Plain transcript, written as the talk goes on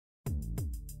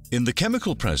In the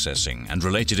chemical processing and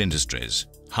related industries,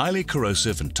 highly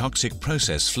corrosive and toxic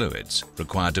process fluids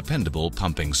require dependable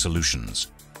pumping solutions.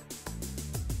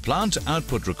 Plant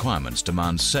output requirements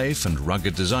demand safe and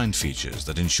rugged design features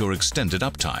that ensure extended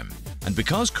uptime, and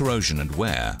because corrosion and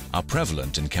wear are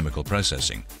prevalent in chemical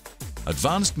processing,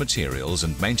 advanced materials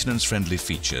and maintenance-friendly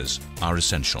features are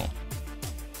essential.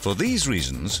 For these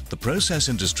reasons, the process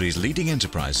industry's leading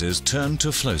enterprises turn to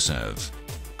Flowserve.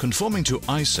 Conforming to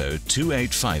ISO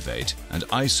 2858 and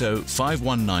ISO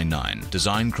 5199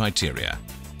 design criteria,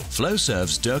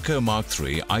 Flowserve's Durco Mark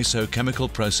III ISO chemical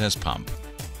process pump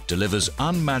delivers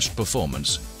unmatched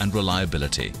performance and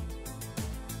reliability.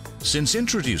 Since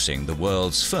introducing the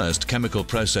world's first chemical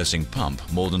processing pump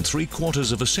more than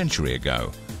 3/4 of a century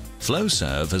ago,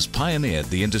 Flowserve has pioneered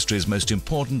the industry's most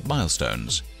important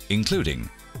milestones, including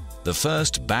the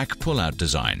first back pull-out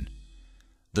design,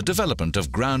 the development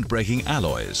of groundbreaking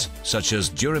alloys such as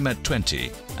Duramet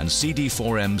 20 and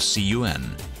CD4M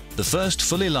CUN, the first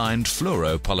fully lined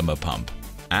fluoropolymer pump,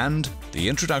 and the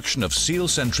introduction of Seal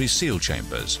Sentry seal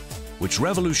chambers, which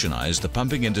revolutionized the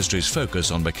pumping industry's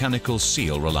focus on mechanical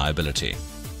seal reliability.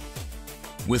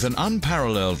 With an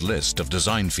unparalleled list of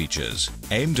design features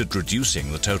aimed at reducing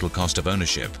the total cost of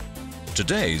ownership,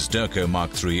 today's Durco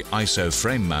Mark III ISO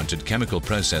frame-mounted chemical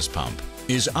process pump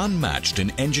is unmatched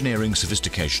in engineering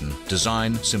sophistication,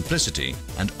 design, simplicity,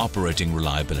 and operating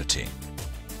reliability.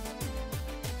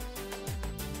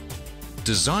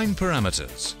 Design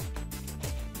parameters.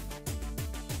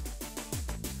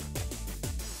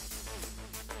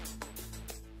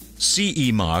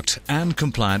 CE marked and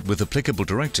compliant with applicable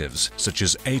directives such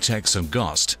as ATEX and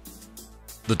GOST.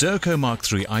 The Durco Mark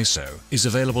III ISO is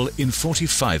available in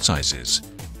 45 sizes,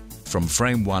 from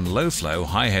Frame 1 low-flow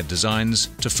high-head designs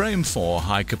to Frame 4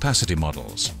 high-capacity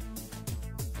models.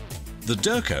 The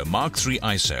Durco Mark III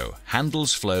ISO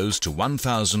handles flows to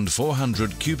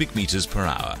 1,400 cubic meters per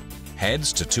hour,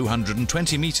 heads to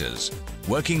 220 meters,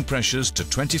 working pressures to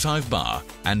 25 bar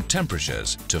and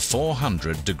temperatures to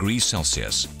 400 degrees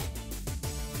Celsius.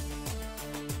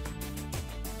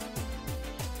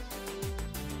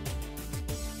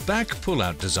 Back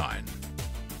pull-out design.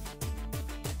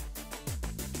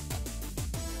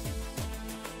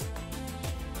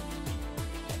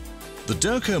 The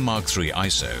Durco Mark III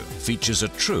ISO features a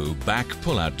true back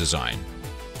pull-out design.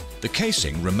 The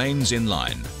casing remains in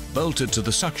line, bolted to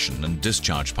the suction and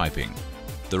discharge piping.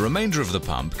 The remainder of the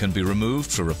pump can be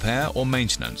removed for repair or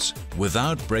maintenance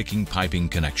without breaking piping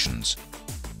connections.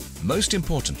 Most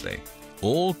importantly,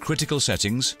 all critical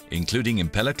settings, including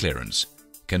impeller clearance,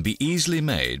 can be easily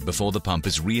made before the pump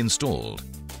is reinstalled,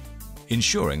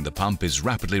 ensuring the pump is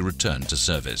rapidly returned to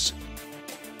service.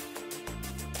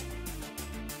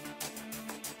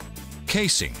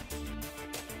 Casing.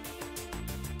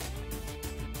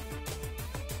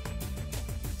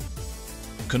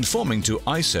 Conforming to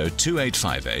ISO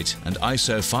 2858 and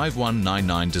ISO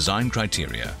 5199 design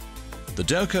criteria, the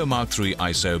Durco Mark III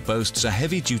ISO boasts a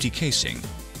heavy-duty casing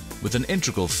with an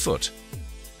integral foot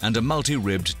and a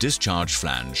multi-ribbed discharge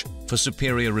flange for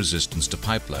superior resistance to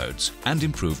pipe loads and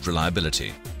improved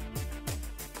reliability.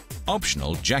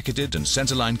 Optional jacketed and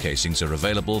centerline casings are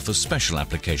available for special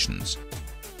applications.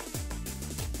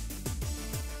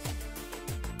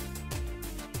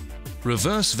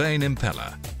 Reverse vane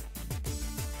impeller.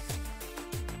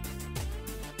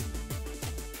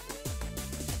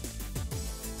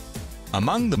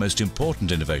 Among the most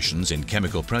important innovations in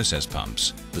chemical process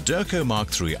pumps, the Durco Mark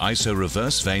III ISO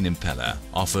reverse vane impeller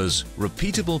offers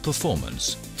repeatable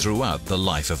performance throughout the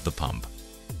life of the pump.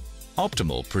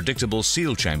 Optimal predictable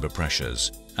seal chamber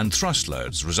pressures and thrust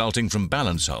loads resulting from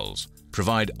balance holes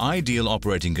provide ideal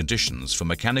operating conditions for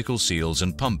mechanical seals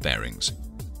and pump bearings.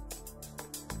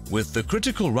 With the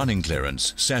critical running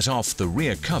clearance set off the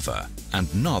rear cover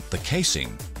and not the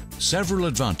casing, several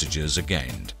advantages are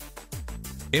gained.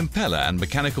 Impeller and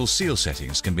mechanical seal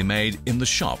settings can be made in the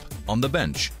shop, on the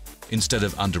bench, instead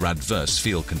of under adverse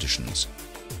field conditions.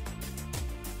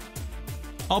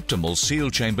 Optimal seal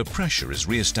chamber pressure is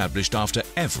re-established after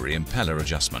every impeller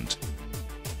adjustment.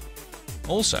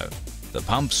 Also, the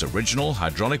pump's original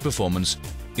hydraulic performance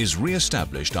is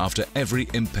re-established after every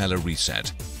impeller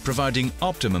reset, providing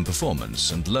optimum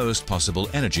performance and lowest possible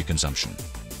energy consumption.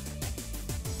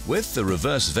 With the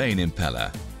reverse vane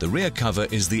impeller, the rear cover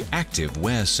is the active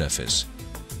wear surface.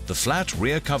 The flat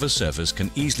rear cover surface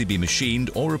can easily be machined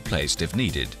or replaced if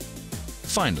needed.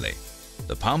 Finally,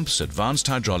 the pump's advanced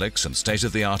hydraulics and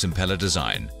state-of-the-art impeller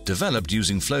design, developed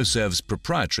using Flowserve's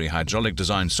proprietary hydraulic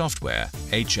design software,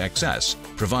 HXS,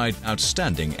 provide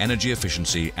outstanding energy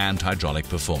efficiency and hydraulic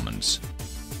performance.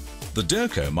 The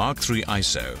Durco Mark III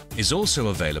ISO is also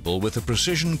available with a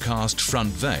precision cast front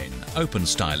vane, open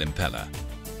style impeller.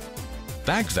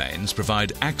 Back vanes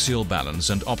provide axial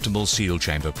balance and optimal seal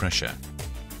chamber pressure.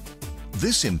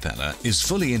 This impeller is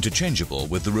fully interchangeable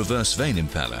with the reverse vane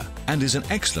impeller and is an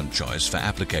excellent choice for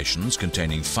applications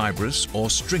containing fibrous or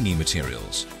stringy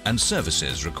materials and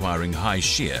surfaces requiring high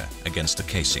shear against the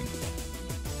casing.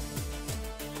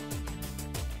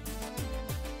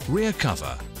 Rear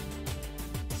cover.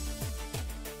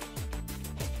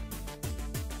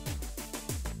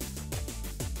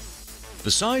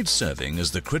 Besides serving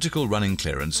as the critical running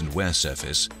clearance and wear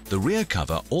surface, the rear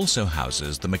cover also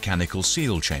houses the mechanical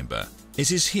seal chamber.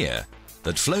 It is here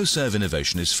that Flowserve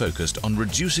innovation is focused on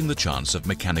reducing the chance of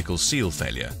mechanical seal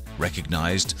failure,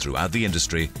 recognized throughout the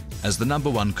industry as the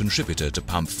 #1 contributor to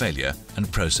pump failure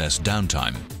and process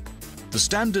downtime. The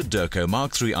standard Durco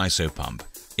Mark III ISO pump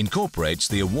incorporates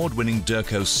the award-winning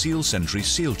Durco Seal Sentry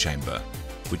seal chamber,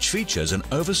 which features an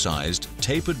oversized,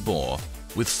 tapered bore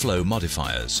with flow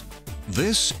modifiers.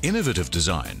 This innovative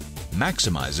design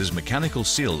maximizes mechanical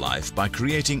seal life by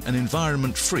creating an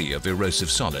environment free of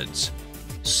erosive solids.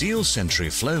 Seal Sentry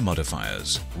flow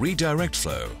modifiers redirect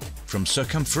flow from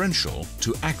circumferential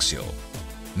to axial,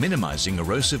 minimizing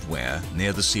erosive wear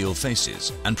near the seal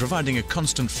faces and providing a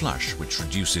constant flush which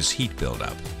reduces heat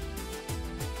buildup.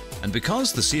 And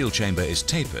because the seal chamber is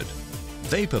tapered,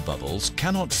 vapor bubbles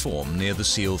cannot form near the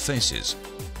seal faces,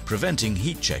 preventing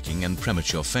heat checking and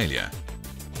premature failure.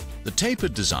 The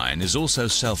tapered design is also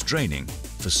self-draining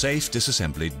for safe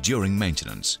disassembly during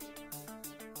maintenance.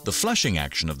 The flushing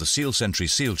action of the Seal Sentry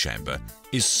seal chamber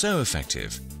is so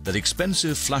effective that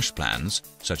expensive flush plans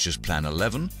such as Plan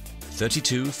 11,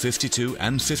 32, 52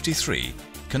 and 53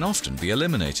 can often be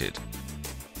eliminated.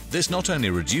 This not only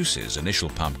reduces initial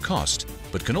pump cost,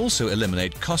 but can also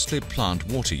eliminate costly plant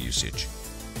water usage.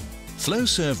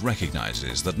 Flowserve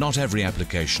recognizes that not every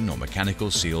application or mechanical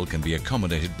seal can be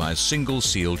accommodated by a single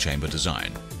seal chamber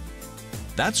design.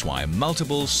 That's why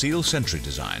multiple Seal Sentry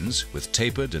designs with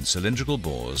tapered and cylindrical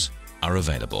bores are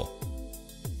available.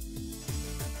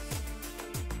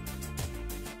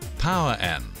 Power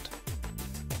end.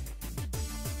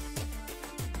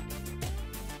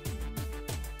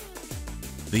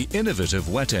 The innovative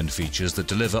wet end features that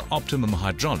deliver optimum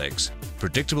hydraulics,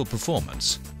 predictable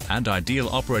performance, and ideal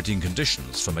operating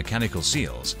conditions for mechanical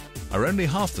seals are only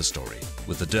half the story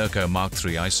with the Durco Mark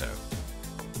III ISO.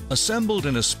 Assembled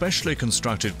in a specially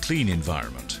constructed clean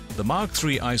environment, the Mark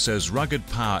III ISO's rugged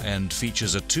power end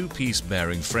features a two-piece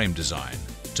bearing frame design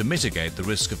to mitigate the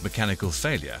risk of mechanical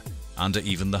failure under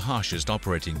even the harshest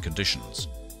operating conditions.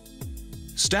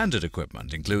 Standard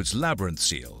equipment includes labyrinth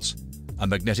seals, a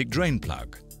magnetic drain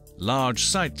plug, large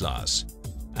sight glass,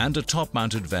 and a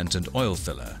top-mounted vent and oil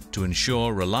filler to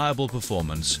ensure reliable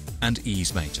performance and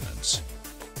ease maintenance.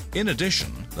 In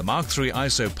addition, the Mark III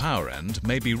ISO power end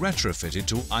may be retrofitted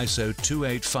to ISO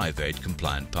 2858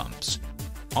 compliant pumps,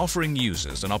 offering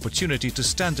users an opportunity to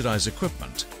standardize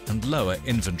equipment and lower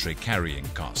inventory carrying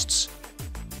costs.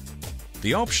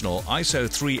 The optional ISO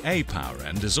 3A power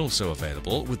end is also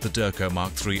available with the Durco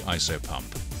Mark III ISO pump.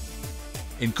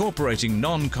 Incorporating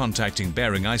non-contacting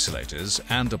bearing isolators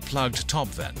and a plugged top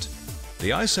vent, the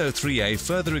ISO 3A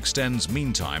further extends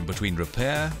mean time between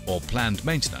repair or planned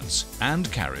maintenance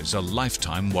and carries a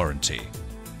lifetime warranty.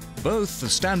 Both the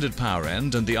standard power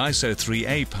end and the ISO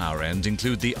 3A power end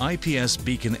include the IPS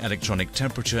Beacon electronic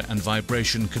temperature and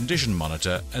vibration condition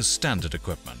monitor as standard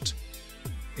equipment.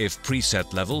 If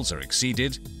preset levels are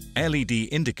exceeded, LED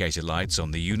indicator lights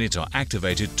on the unit are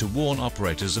activated to warn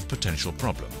operators of potential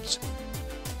problems.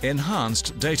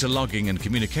 Enhanced data logging and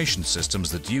communication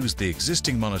systems that use the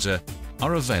existing monitor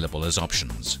are available as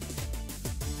options.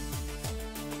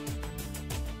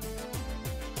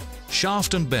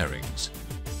 Shaft and bearings.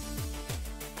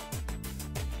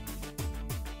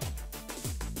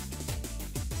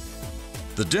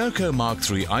 The Durco Mark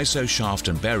III ISO shaft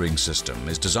and bearing system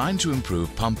is designed to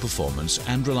improve pump performance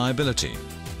and reliability.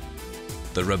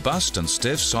 The robust and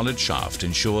stiff solid shaft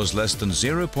ensures less than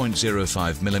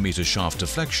 0.05 mm shaft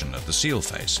deflection at the seal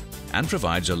face and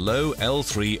provides a low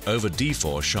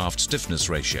L3/D4 shaft stiffness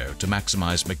ratio to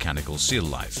maximize mechanical seal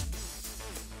life.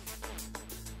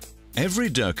 Every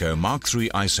Durco Mark III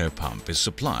ISO pump is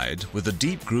supplied with a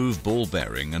deep groove ball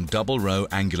bearing and double row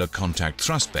angular contact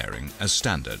thrust bearing as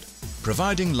standard,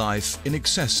 providing life in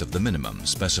excess of the minimum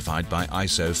specified by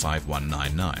ISO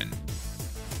 5199.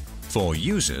 For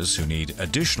users who need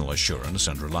additional assurance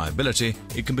and reliability,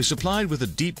 it can be supplied with a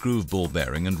deep groove ball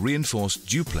bearing and reinforced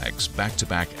duplex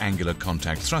back-to-back angular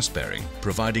contact thrust bearing,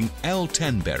 providing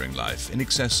L10 bearing life in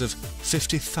excess of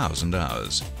 50,000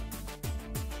 hours.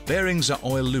 bearings are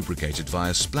oil lubricated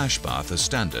via splash bath as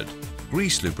standard.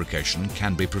 Grease lubrication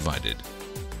can be provided.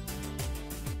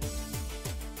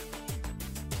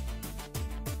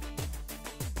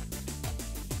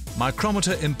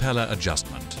 Micrometer impeller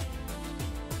adjustment.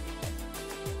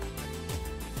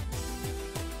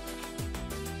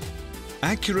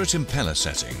 Accurate impeller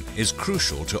setting is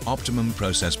crucial to optimum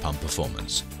process pump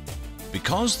performance.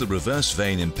 Because the reverse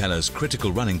vane impeller's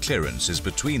critical running clearance is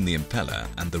between the impeller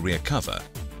and the rear cover,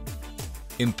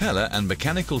 impeller and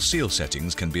mechanical seal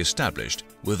settings can be established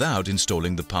without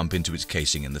installing the pump into its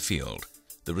casing in the field.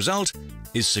 The result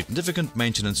is significant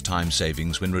maintenance time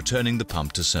savings when returning the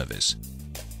pump to service.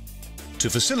 To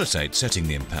facilitate setting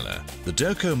the impeller, the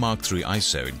Durco Mark III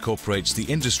ISO incorporates the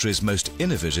industry's most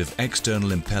innovative external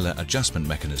impeller adjustment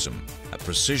mechanism, a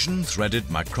precision threaded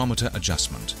micrometer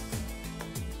adjustment.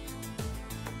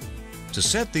 To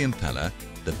set the impeller,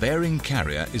 the bearing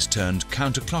carrier is turned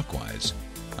counterclockwise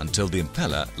until the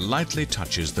impeller lightly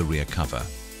touches the rear cover.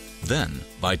 Then,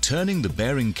 by turning the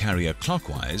bearing carrier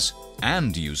clockwise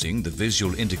and using the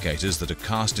visual indicators that are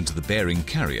cast into the bearing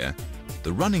carrier,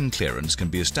 the running clearance can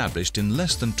be established in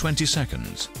less than 20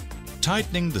 seconds.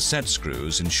 Tightening the set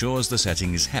screws ensures the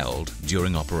setting is held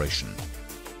during operation.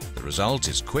 The result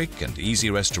is quick and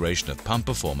easy restoration of pump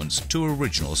performance to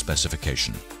original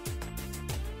specification.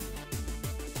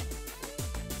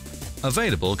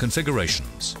 Available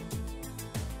configurations.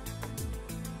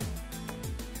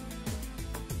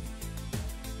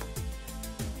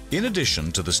 In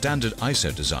addition to the standard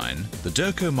ISO design, the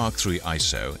Durco Mark III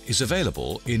ISO is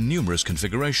available in numerous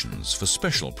configurations for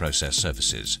special process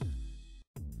services.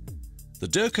 The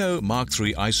Durco Mark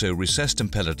III ISO recessed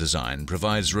impeller design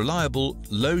provides reliable,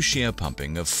 low shear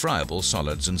pumping of friable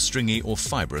solids and stringy or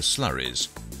fibrous slurries.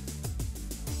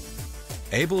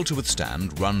 Able to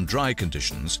withstand run-dry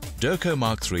conditions, Durco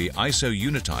Mark III ISO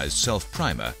unitized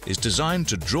self-primer is designed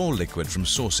to draw liquid from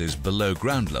sources below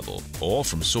ground level or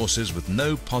from sources with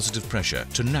no positive pressure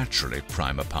to naturally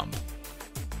prime a pump.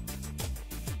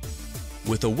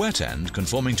 With a wet end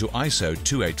conforming to ISO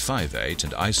 2858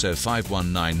 and ISO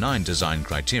 5199 design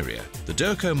criteria, the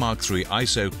Durco Mark III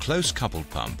ISO close-coupled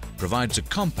pump provides a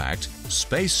compact,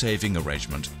 space-saving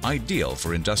arrangement ideal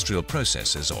for industrial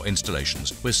processes or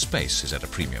installations where space is at a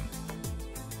premium.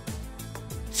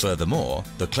 Furthermore,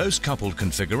 the close-coupled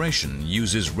configuration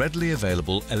uses readily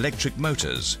available electric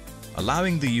motors,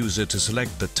 allowing the user to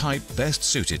select the type best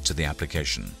suited to the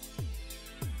application.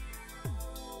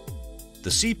 The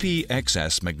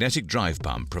CP-XS magnetic drive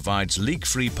pump provides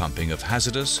leak-free pumping of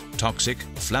hazardous, toxic,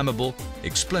 flammable,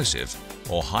 explosive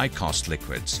or high-cost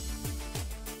liquids.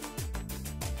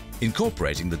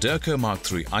 Incorporating the Durco Mark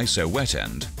III ISO wet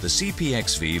end, the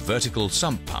CP-XV vertical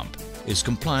sump pump is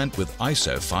compliant with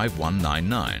ISO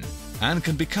 5199 and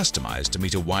can be customized to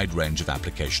meet a wide range of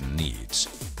application needs.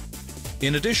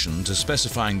 In addition to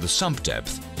specifying the sump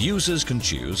depth, users can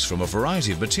choose from a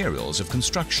variety of materials of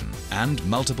construction and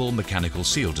multiple mechanical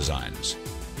seal designs.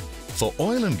 For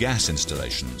oil and gas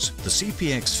installations, the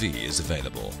CP-XV is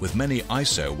available with many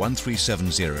ISO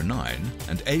 13709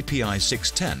 and API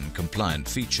 610 compliant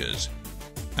features.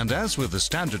 And as with the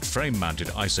standard frame-mounted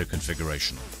ISO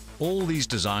configuration, all these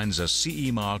designs are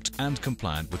CE marked and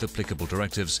compliant with applicable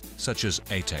directives such as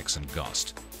ATEX and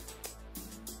GOST.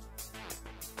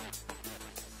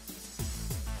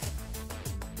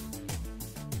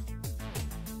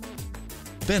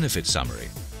 Benefit summary.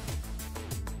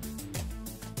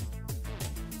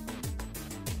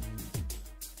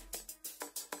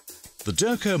 The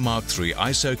Durco Mark III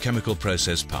ISO chemical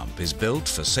process pump is built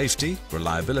for safety,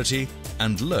 reliability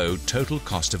and low total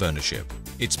cost of ownership.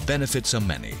 Its benefits are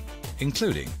many,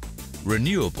 including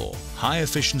renewable,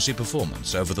 high-efficiency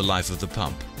performance over the life of the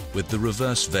pump with the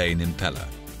reverse vane impeller,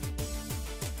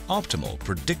 optimal,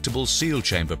 predictable seal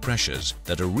chamber pressures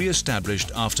that are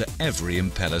re-established after every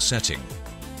impeller setting,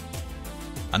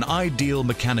 an ideal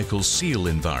mechanical seal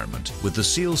environment with the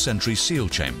Seal Sentry seal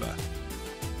chamber,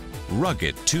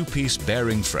 rugged two-piece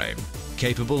bearing frame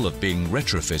capable of being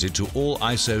retrofitted to all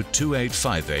ISO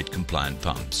 2858 compliant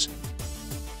pumps,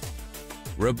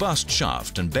 robust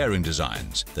shaft and bearing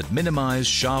designs that minimize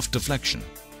shaft deflection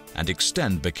and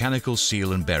extend mechanical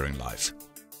seal and bearing life,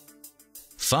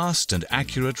 fast and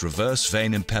accurate reverse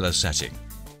vane impeller setting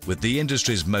with the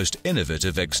industry's most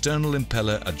innovative external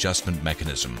impeller adjustment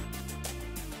mechanism.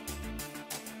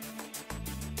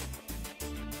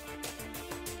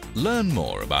 Learn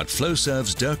more about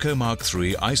Flowserve's Durco Mark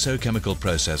III ISO chemical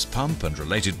process pump and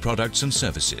related products and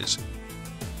services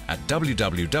at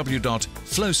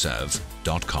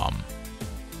www.flowserve.com.